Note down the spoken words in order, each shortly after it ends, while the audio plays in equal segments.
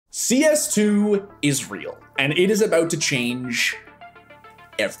CS2 is real, and it is about to change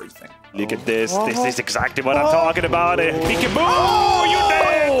everything. Look at this. This is exactly what I'm talking about. Peekaboo! Oh, you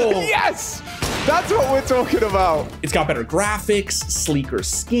did! Yes! That's what we're talking about. It's got better graphics, sleeker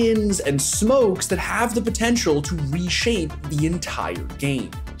skins, and smokes that have the potential to reshape the entire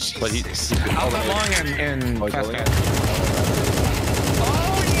game. But how long in Pascal?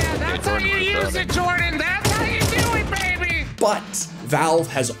 Oh yeah, that's how you use it, Jordan. That's how you do it, baby. But Valve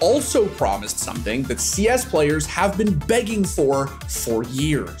has also promised something that CS players have been begging for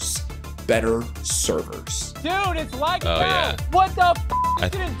years. Better servers. Dude, it's like hell. Yeah. What the f?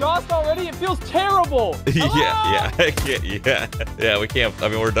 It's getting DOSed already. It feels terrible. Yeah, we can't. I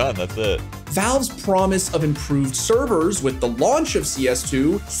mean, we're done. That's it. Valve's promise of improved servers with the launch of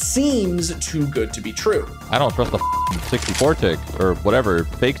CS2 seems too good to be true. I don't trust the 64 tick or whatever,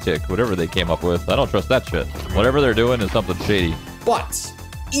 fake tick, whatever they came up with. I don't trust that shit. Whatever they're doing is something shady. But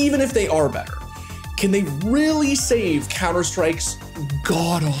even if they are better, can they really save Counter-Strike's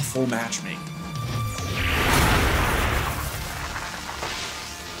god-awful matchmaking?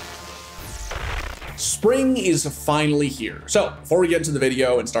 Spring is finally here. So before we get into the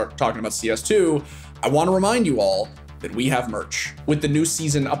video and start talking about CS2, I want to remind you all that we have merch. With the new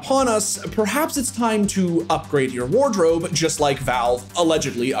season upon us, perhaps it's time to upgrade your wardrobe, just like Valve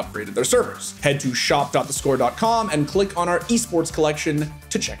allegedly upgraded their servers. Head to shop.thescore.com and click on our esports collection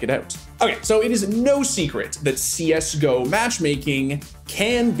to check it out. Okay, so it is no secret that CSGO matchmaking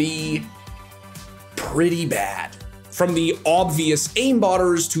can be pretty bad. From the obvious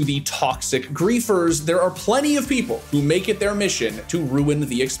aimbotters to the toxic griefers, there are plenty of people who make it their mission to ruin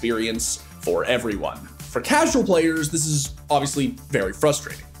the experience for everyone. For casual players, this is obviously very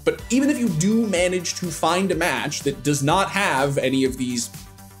frustrating. But even if you do manage to find a match that does not have any of these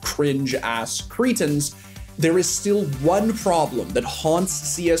cringe-ass cretins, there is still one problem that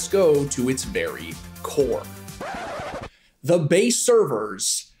haunts CSGO to its very core. The base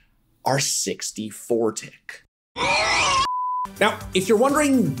servers are 64 tick. Now, if you're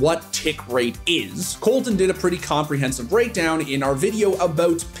wondering what tick rate is, Colten did a pretty comprehensive breakdown in our video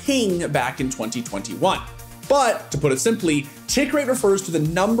about ping back in 2021. But to put it simply, tick rate refers to the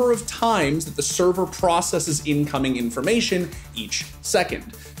number of times that the server processes incoming information each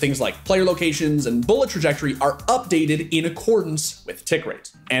second. Things like player locations and bullet trajectory are updated in accordance with tick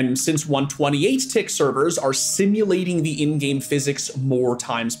rate. And since 128 tick servers are simulating the in-game physics more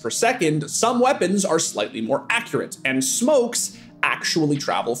times per second, some weapons are slightly more accurate, and smokes actually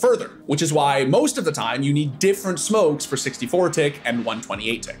travel further, which is why most of the time you need different smokes for 64 tick and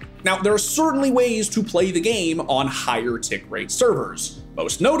 128 tick. Now, there are certainly ways to play the game on higher tick rate servers,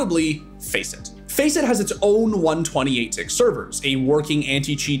 most notably Faceit. Faceit has its own 128 tick servers, a working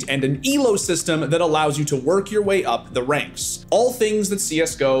anti-cheat and an elo system that allows you to work your way up the ranks. All things that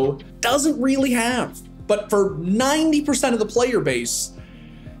CSGO doesn't really have. But for 90% of the player base,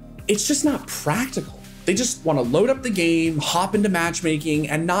 it's just not practical. They just want to load up the game, hop into matchmaking,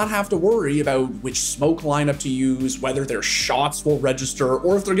 and not have to worry about which smoke lineup to use, whether their shots will register,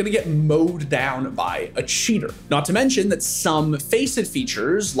 or if they're going to get mowed down by a cheater. Not to mention that some Faceit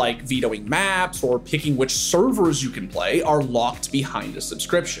features, like vetoing maps or picking which servers you can play, are locked behind a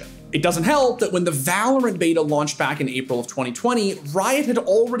subscription. It doesn't help that when the Valorant beta launched back in April of 2020, Riot had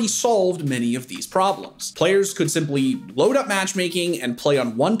already solved many of these problems. Players could simply load up matchmaking and play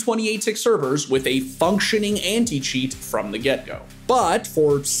on 128 tick servers with a functioning anti-cheat from the get-go. But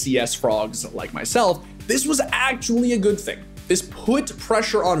for CS frogs like myself, this was actually a good thing. This put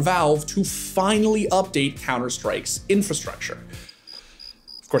pressure on Valve to finally update Counter-Strike's infrastructure.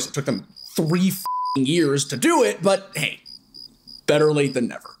 Of course, it took them 3 years to do it, but hey, better late than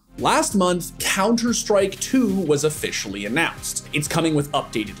never. Last month, Counter-Strike 2 was officially announced. It's coming with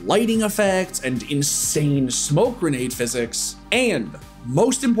updated lighting effects and insane smoke grenade physics, and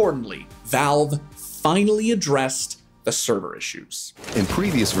most importantly, Valve finally addressed the server issues. In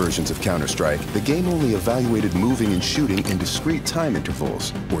previous versions of Counter-Strike, the game only evaluated moving and shooting in discrete time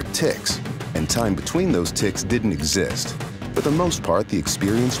intervals, or ticks, and time between those ticks didn't exist. For the most part, the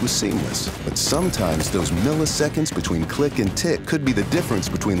experience was seamless, but sometimes those milliseconds between click and tick could be the difference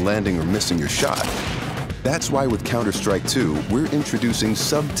between landing or missing your shot. That's why with Counter-Strike 2, we're introducing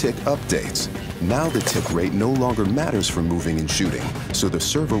sub-tick updates. Now the tick rate no longer matters for moving and shooting, so the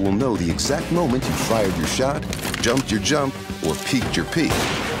server will know the exact moment you fired your shot, jumped your jump, or peeked your peek,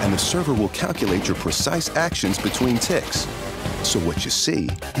 and the server will calculate your precise actions between ticks. So what you see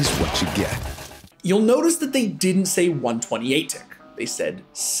is what you get. You'll notice that they didn't say 128 tick, they said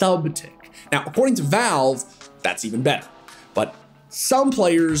sub-tick. Now, according to Valve, that's even better, but some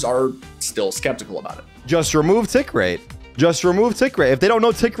players are still skeptical about it. Just remove tick rate. Just remove tick rate. If they don't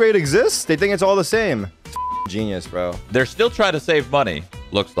know tick rate exists, they think it's all the same. Genius, bro. They're still trying to save money,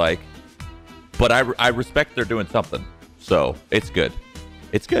 looks like. But I respect they're doing something. So it's good.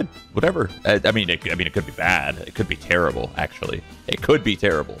 It's good. Whatever. I mean, it could be bad. It could be terrible, actually. It could be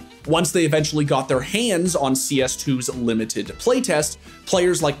terrible. Once they eventually got their hands on CS2's limited playtest,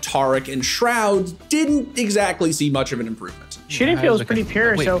 players like Tarek and Shroud didn't exactly see much of an improvement. Shooting feels pretty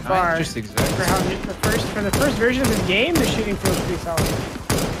pure so far. For the first version of this game, the shooting feels pretty solid.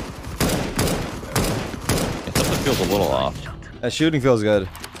 Something feels a little off. That shooting feels good.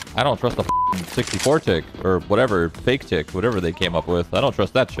 I don't trust the 64 tick or whatever, fake tick, whatever they came up with. I don't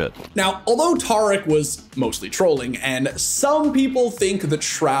trust that shit. Now, although Tarek was mostly trolling, and some people think that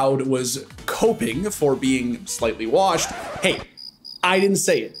Shroud was coping for being slightly washed, hey, I didn't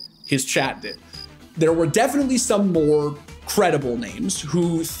say it. His chat did. There were definitely some more credible names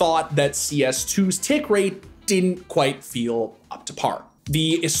who thought that CS2's tick rate didn't quite feel up to par.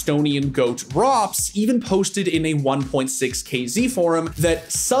 The Estonian goat Rops even posted in a 1.6kz forum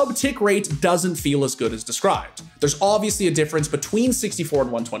that sub tick rate doesn't feel as good as described. There's obviously a difference between 64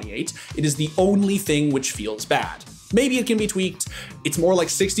 and 128. It is the only thing which feels bad. Maybe it can be tweaked. It's more like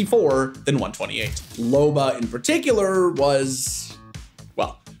 64 than 128. Loba in particular was,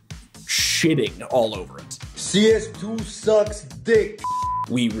 well, shitting all over it. CS2 sucks dick.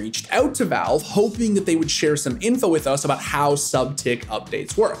 We reached out to Valve hoping that they would share some info with us about how sub-tick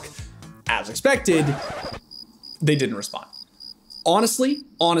updates work. As expected, they didn't respond. Honestly,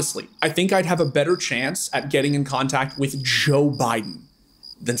 I think I'd have a better chance at getting in contact with Joe Biden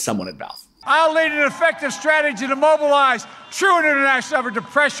than someone at Valve. I'll lead an effective strategy to mobilize true international effort to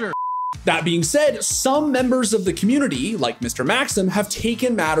pressure. That being said, some members of the community, like Mr. Maxim, have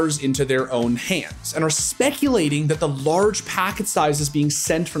taken matters into their own hands and are speculating that the large packet sizes being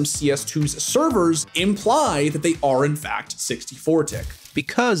sent from CS2's servers imply that they are in fact 64 tick.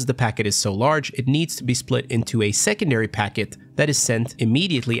 Because the packet is so large, it needs to be split into a secondary packet that is sent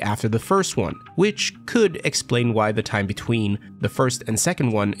immediately after the first one, which could explain why the time between the first and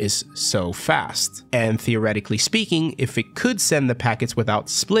second one is so fast. And theoretically speaking, if it could send the packets without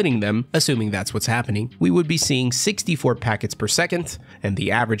splitting them, assuming that's what's happening, we would be seeing 64 packets per second, and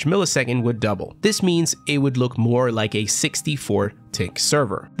the average millisecond would double. This means it would look more like a 64 tick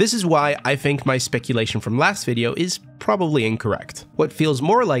server. This is why I think my speculation from last video is probably incorrect. What feels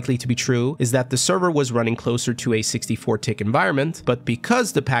more likely to be true is that the server was running closer to a 64 tick environment, but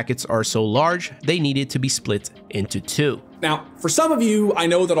because the packets are so large, they needed to be split into two. Now, for some of you, I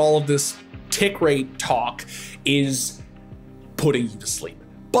know that all of this tick rate talk is putting you to sleep,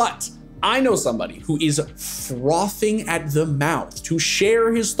 but I know somebody who is frothing at the mouth to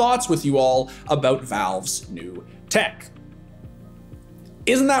share his thoughts with you all about Valve's new tech.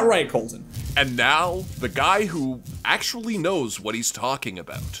 Isn't that right, Colten? And now, the guy who actually knows what he's talking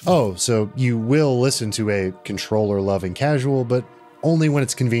about. Oh, so you will listen to a controller-loving casual, but only when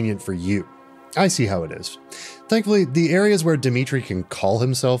it's convenient for you. I see how it is. Thankfully, the areas where Dimitri can call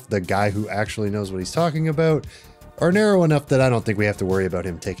himself the guy who actually knows what he's talking about are narrow enough that I don't think we have to worry about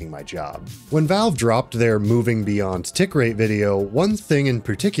him taking my job. When Valve dropped their moving beyond tick rate video, one thing in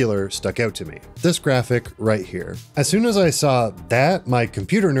particular stuck out to me. This graphic right here. As soon as I saw that, my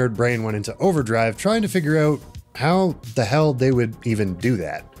computer nerd brain went into overdrive trying to figure out how the hell they would even do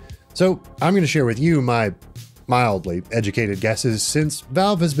that. So I'm going to share with you my mildly educated guesses since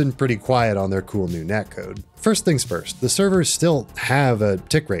Valve has been pretty quiet on their cool new netcode. First things first, the servers still have a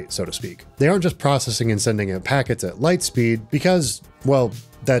tick rate, so to speak. They aren't just processing and sending out packets at light speed because, well,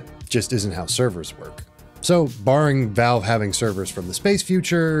 that just isn't how servers work. So, barring Valve having servers from the space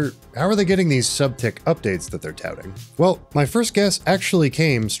future, how are they getting these sub-tick updates that they're touting? Well, my first guess actually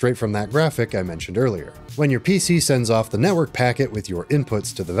came straight from that graphic I mentioned earlier. When your PC sends off the network packet with your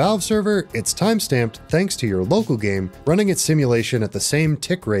inputs to the Valve server, it's timestamped thanks to your local game running its simulation at the same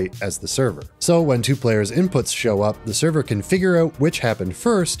tick rate as the server. So when two players' inputs show up, the server can figure out which happened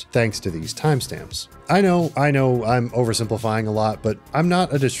first thanks to these timestamps. I know, I'm oversimplifying a lot, but I'm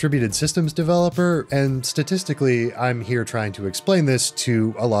not a distributed systems developer, and statistically, I'm here trying to explain this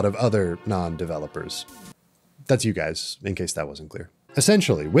to a lot of other non-developers. That's you guys, in case that wasn't clear.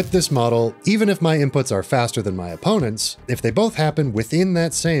 Essentially, with this model, even if my inputs are faster than my opponents, if they both happen within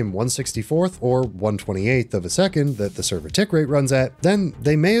that same 1/64th or 1/28th of a second that the server tick rate runs at, then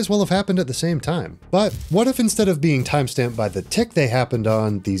they may as well have happened at the same time. But what if instead of being timestamped by the tick they happened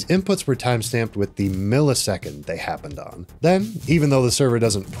on, these inputs were timestamped with the millisecond they happened on? Then, even though the server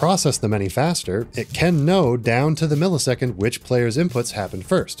doesn't process them any faster, it can know down to the millisecond which player's inputs happened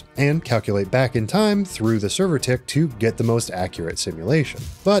first, and calculate back in time through the server tick to get the most accurate simulation.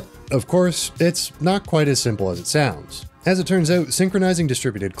 But, of course, it's not quite as simple as it sounds. As it turns out, synchronizing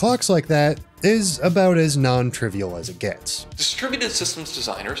distributed clocks like that is about as non-trivial as it gets. Distributed systems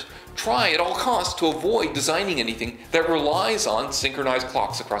designers try at all costs to avoid designing anything that relies on synchronized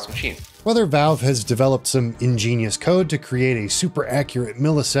clocks across machines. Whether Valve has developed some ingenious code to create a super accurate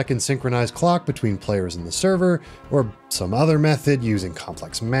millisecond synchronized clock between players in the server, or some other method using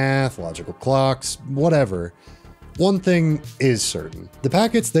complex math, logical clocks, whatever, one thing is certain. The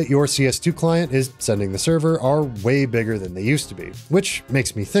packets that your CS2 client is sending the server are way bigger than they used to be, which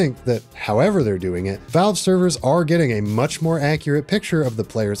makes me think that however they're doing it, Valve servers are getting a much more accurate picture of the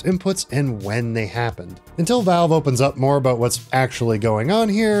player's inputs and when they happened. Until Valve opens up more about what's actually going on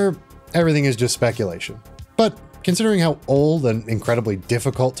here, everything is just speculation. But considering how old and incredibly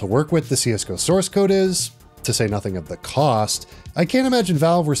difficult to work with the CSGO source code is, to say nothing of the cost, I can't imagine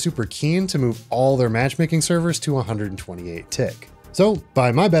Valve were super keen to move all their matchmaking servers to 128 tick. So,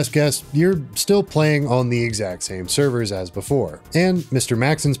 by my best guess, you're still playing on the exact same servers as before. And Mr.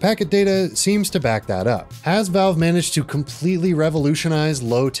 Maxon's packet data seems to back that up. Has Valve managed to completely revolutionize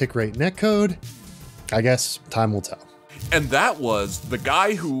low tick rate netcode? I guess time will tell. And that was the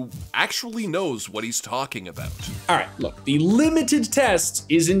guy who actually knows what he's talking about. All right, look, the limited test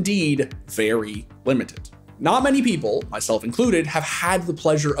is indeed very limited. Not many people, myself included, have had the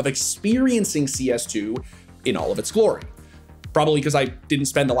pleasure of experiencing CS2 in all of its glory. Probably because I didn't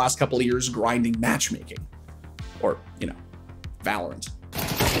spend the last couple of years grinding matchmaking. Or, you know, Valorant.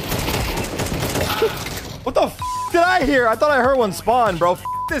 What the f did I hear? I thought I heard one spawn, bro. F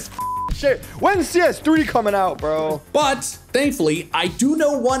this shit. When's CS3 coming out, bro? But, thankfully, I do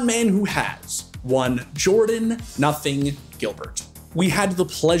know one man who has. One Jordan Nothing Gilbert. We had the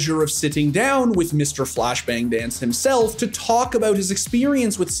pleasure of sitting down with Mr. Flashbang Dance himself to talk about his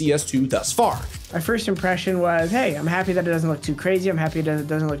experience with CS2 thus far. My first impression was, hey, I'm happy that it doesn't look too crazy. I'm happy that it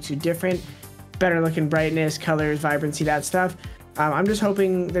doesn't look too different. Better looking brightness, colors, vibrancy, that stuff. I'm just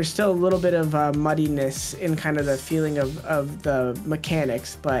hoping there's still a little bit of muddiness in kind of the feeling of the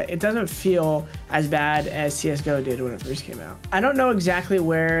mechanics, but it doesn't feel as bad as CSGO did when it first came out. I don't know exactly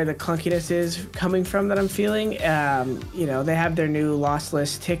where the clunkiness is coming from that I'm feeling. You know, they have their new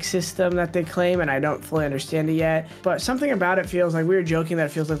lossless tick system that they claim, and I don't fully understand it yet, but something about it feels like, we were joking that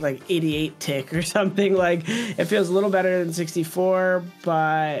it feels like 88 tick or something. Like, it feels a little better than 64,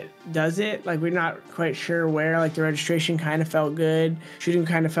 but does it? Like, we're not quite sure where. Like, the registration kind of felt good, shooting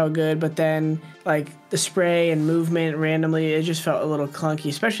kind of felt good, but then like the spray and movement randomly, it just felt a little clunky,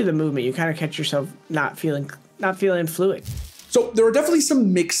 especially the movement. You kind of catch yourself not feeling fluid. So there are definitely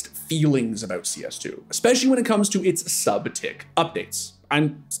some mixed feelings about CS2, especially when it comes to its sub-tick updates.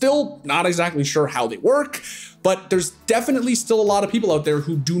 I'm still not exactly sure how they work, but there's definitely still a lot of people out there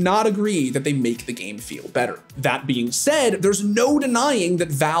who do not agree that they make the game feel better. That being said, there's no denying that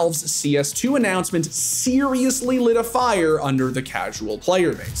Valve's CS2 announcement seriously lit a fire under the casual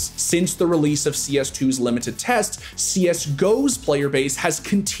player base. Since the release of CS2's limited test, CSGO's player base has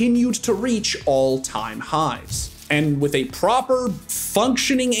continued to reach all-time highs. And with a proper,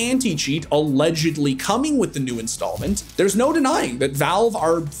 functioning anti-cheat allegedly coming with the new installment, there's no denying that Valve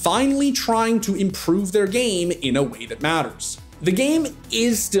are finally trying to improve their game in a way that matters. The game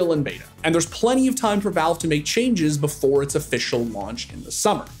is still in beta, and there's plenty of time for Valve to make changes before its official launch in the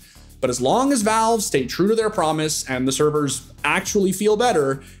summer. But as long as Valve stay true to their promise and the servers actually feel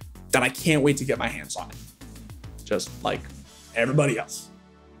better, then I can't wait to get my hands on it. Just like everybody else.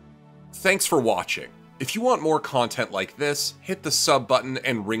 Thanks for watching. If you want more content like this, hit the sub button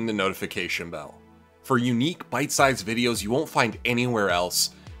and ring the notification bell. For unique bite-sized videos you won't find anywhere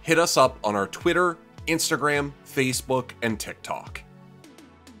else, hit us up on our Twitter, Instagram, Facebook, and TikTok.